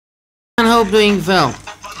hope doing well.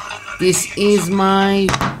 This is my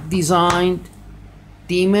designed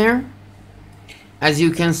dimmer. As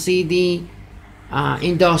you can see, the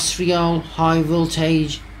industrial high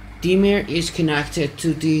voltage dimmer is connected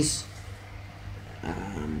to this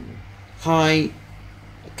high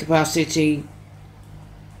capacity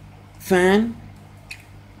fan,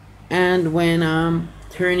 and when I'm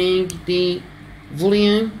turning the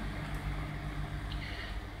volume,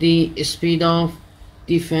 the speed of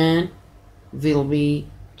the fan will be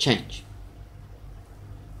changed.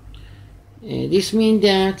 This means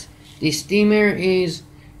that this dimmer is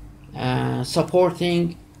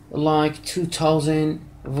supporting like 2000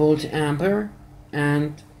 volt ampere,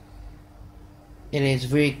 and it is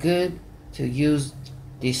very good to use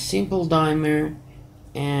this simple dimmer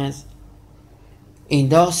as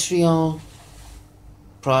industrial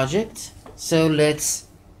project. So let's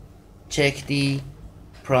check the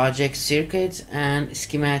project circuits and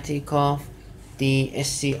schematic of the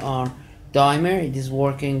SCR dimmer. It is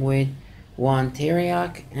working with one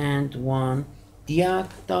Teriac and one Diac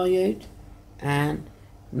diode, and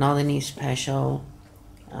not any special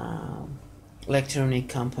electronic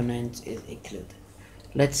components is included.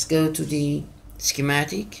 Let's go to the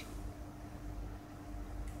schematic.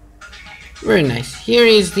 Very nice. Here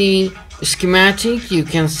is the schematic. You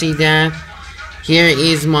can see that here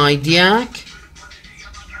is my Diac.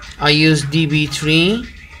 I use DB3.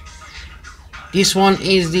 This one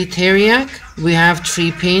is the Teriac. We have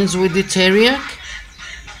 3 pins with the Teriac: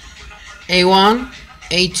 A1,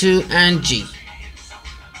 A2 and G.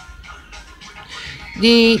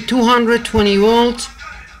 The 220 volt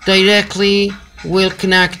directly will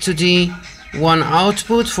connect to the one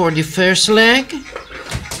output for the first leg,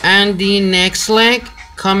 and the next leg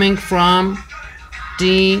coming from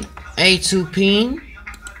the A2 pin.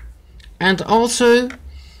 And also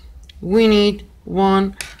we need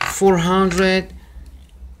one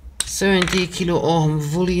 470 kilo ohm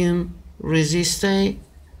volume resistor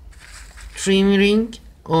trimming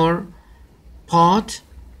or pot,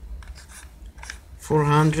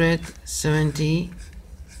 470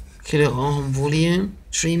 kilo ohm volume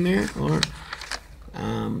trimmer or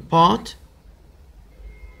pot.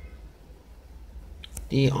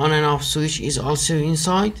 The on and off switch is also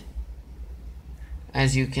inside.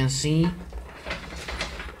 As you can see,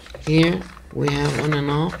 here we have on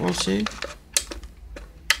and off also,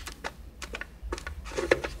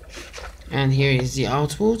 and here is the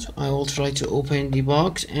output. I will try to open the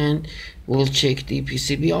box and we'll check the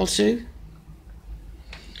PCB also.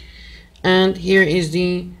 And here is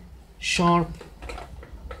the sharp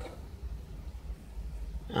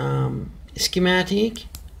schematic.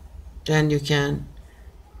 Then you can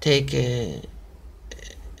take a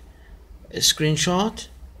screenshot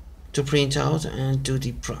to print out and do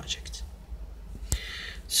the project.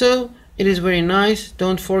 So it is very nice.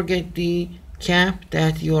 Don't forget the cap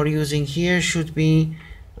that you are using here should be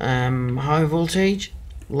high voltage,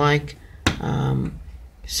 like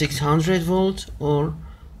 600 volt or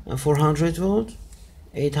 400 volt,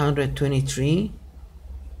 823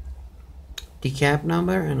 the cap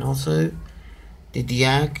number. And also the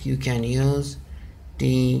Diac, you can use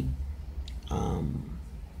the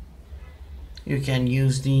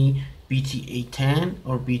BTA10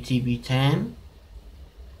 or BTB10,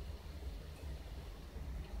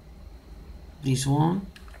 this one.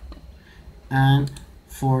 And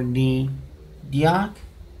for the Diac,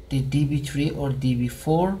 the DB3 or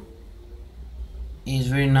DB4 is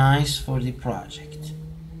very nice for the project.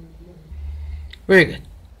 Very good.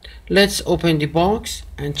 Let's open the box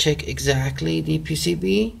and check exactly the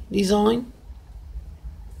PCB design.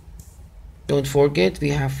 Don't forget, we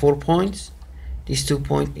have 4 points. This 2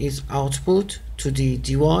 point is output to the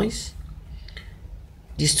device.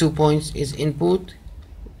 This 2 points is input,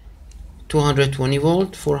 220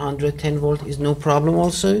 volt, 410 volt is no problem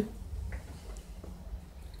also.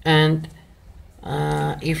 And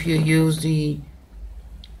if you use the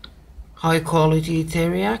high quality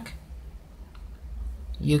Teriac,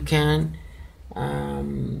 you can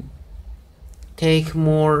take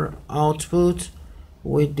more output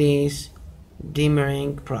with this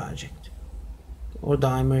dimmering project or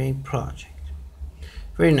dimmering project.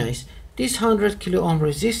 Very nice. This 100 kilo ohm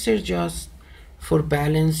resistor just for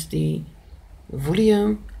balance the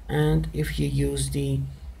volume, and if you use the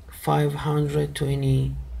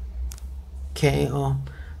 520k ohm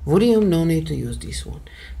volume, no need to use this one.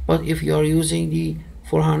 But if you are using the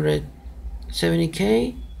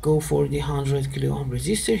 470k, go for the 100 kilo ohm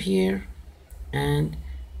resistor here. And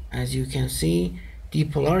as you can see, the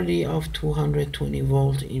polarity of 220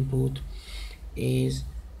 volt input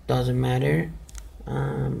doesn't matter.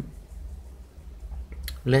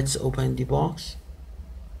 Let's open the box.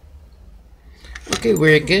 Okay,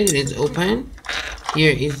 very good. Let's open.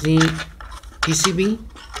 Here is the PCB,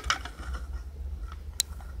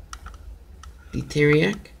 the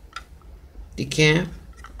Teriac, the cap,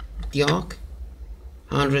 the arc,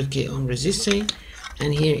 100K ohm resistor,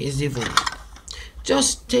 and here is the volume.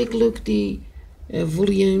 Just take a look the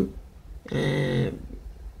volume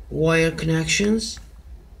wire connections.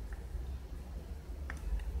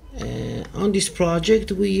 On this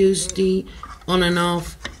project we use the on and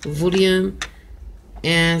off volume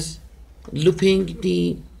as looping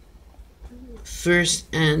the first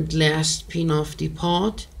and last pin of the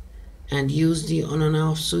pot, and use the on and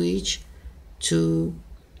off switch to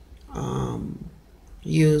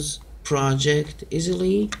use project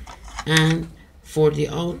easily. And for the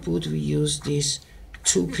output we use this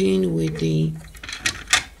 2-pin with the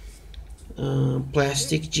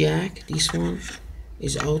plastic jack. This one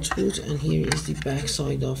is output, and here is the back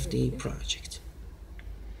side of the project,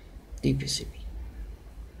 the PCB.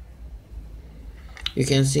 You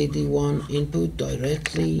can see the one input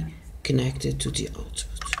directly connected to the output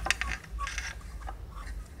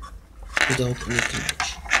without any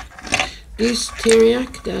connection. This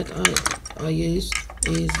Teriac that I used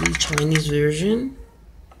is the Chinese version.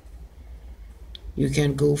 You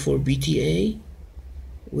can go for BTA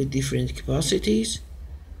with different capacities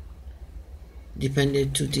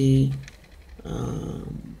depending to the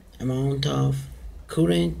amount of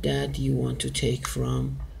current that you want to take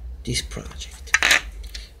from this project.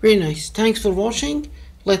 Very nice. Thanks for watching.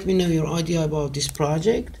 Let me know your idea about this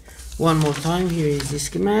project. One more time, here is the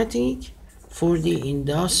schematic for the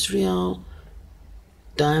industrial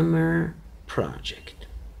dimmer project.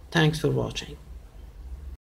 Thanks for watching.